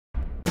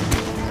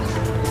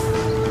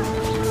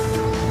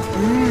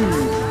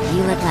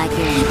like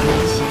you're in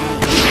good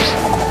shape.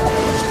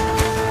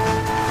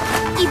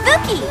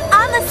 Ibuki,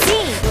 on the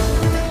scene!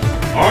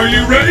 Are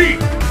you ready?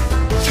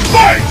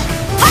 Fight!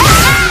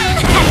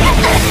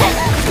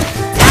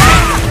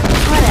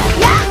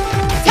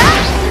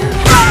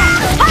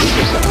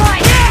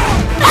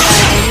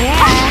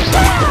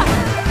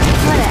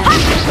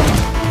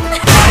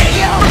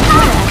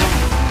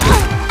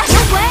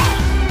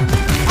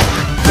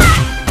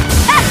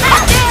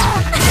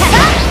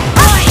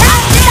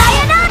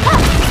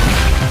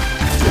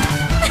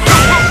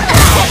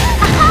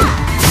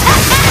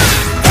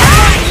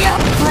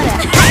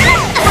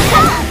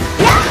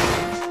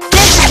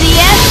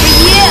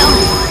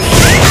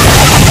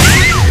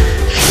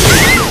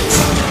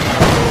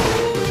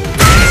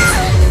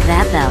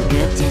 Felt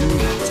good, didn't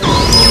it?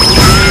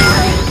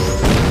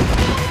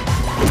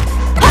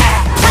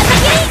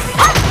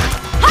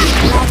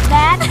 Like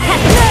that?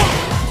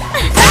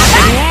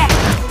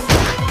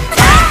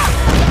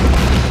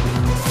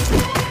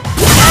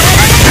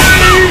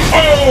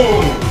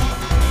 Oh!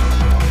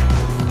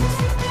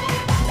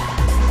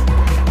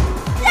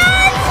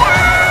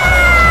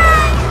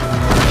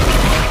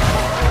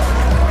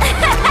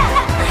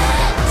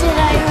 Did I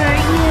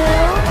hurt you?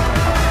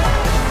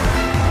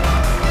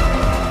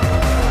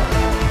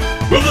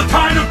 Will the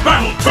tide of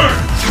battle turn?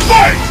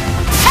 Fight!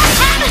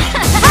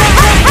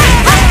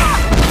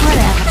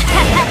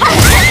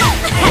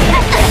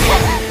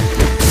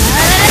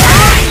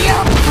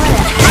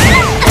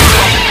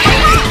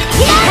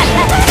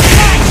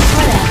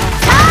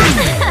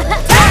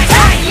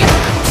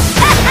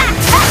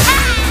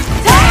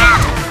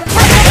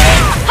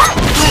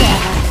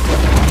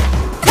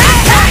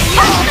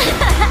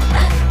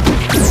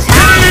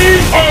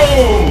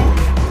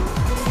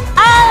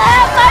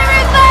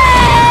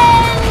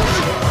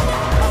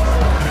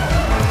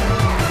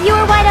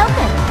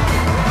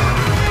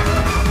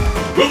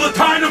 Will the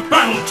tide of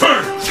battle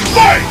turn?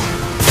 Fight!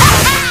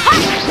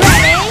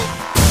 Ready?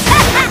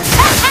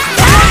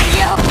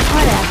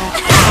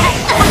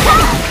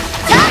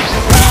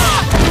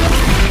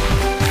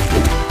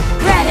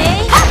 Ready?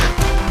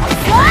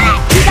 What?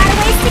 You got a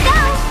ways to go.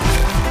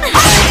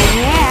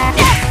 Yeah.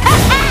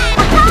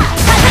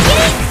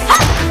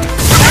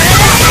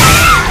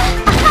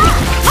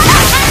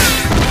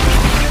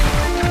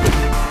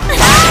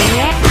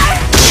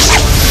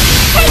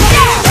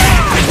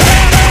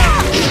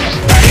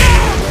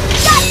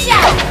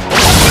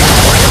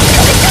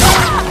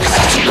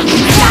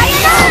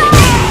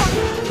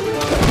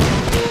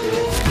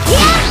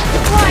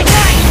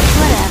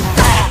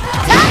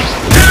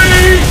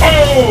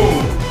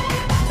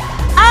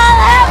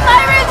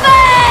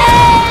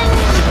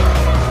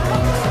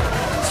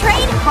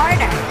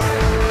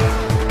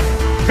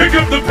 Pick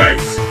up the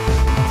pace!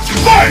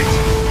 Fight!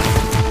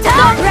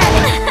 Don't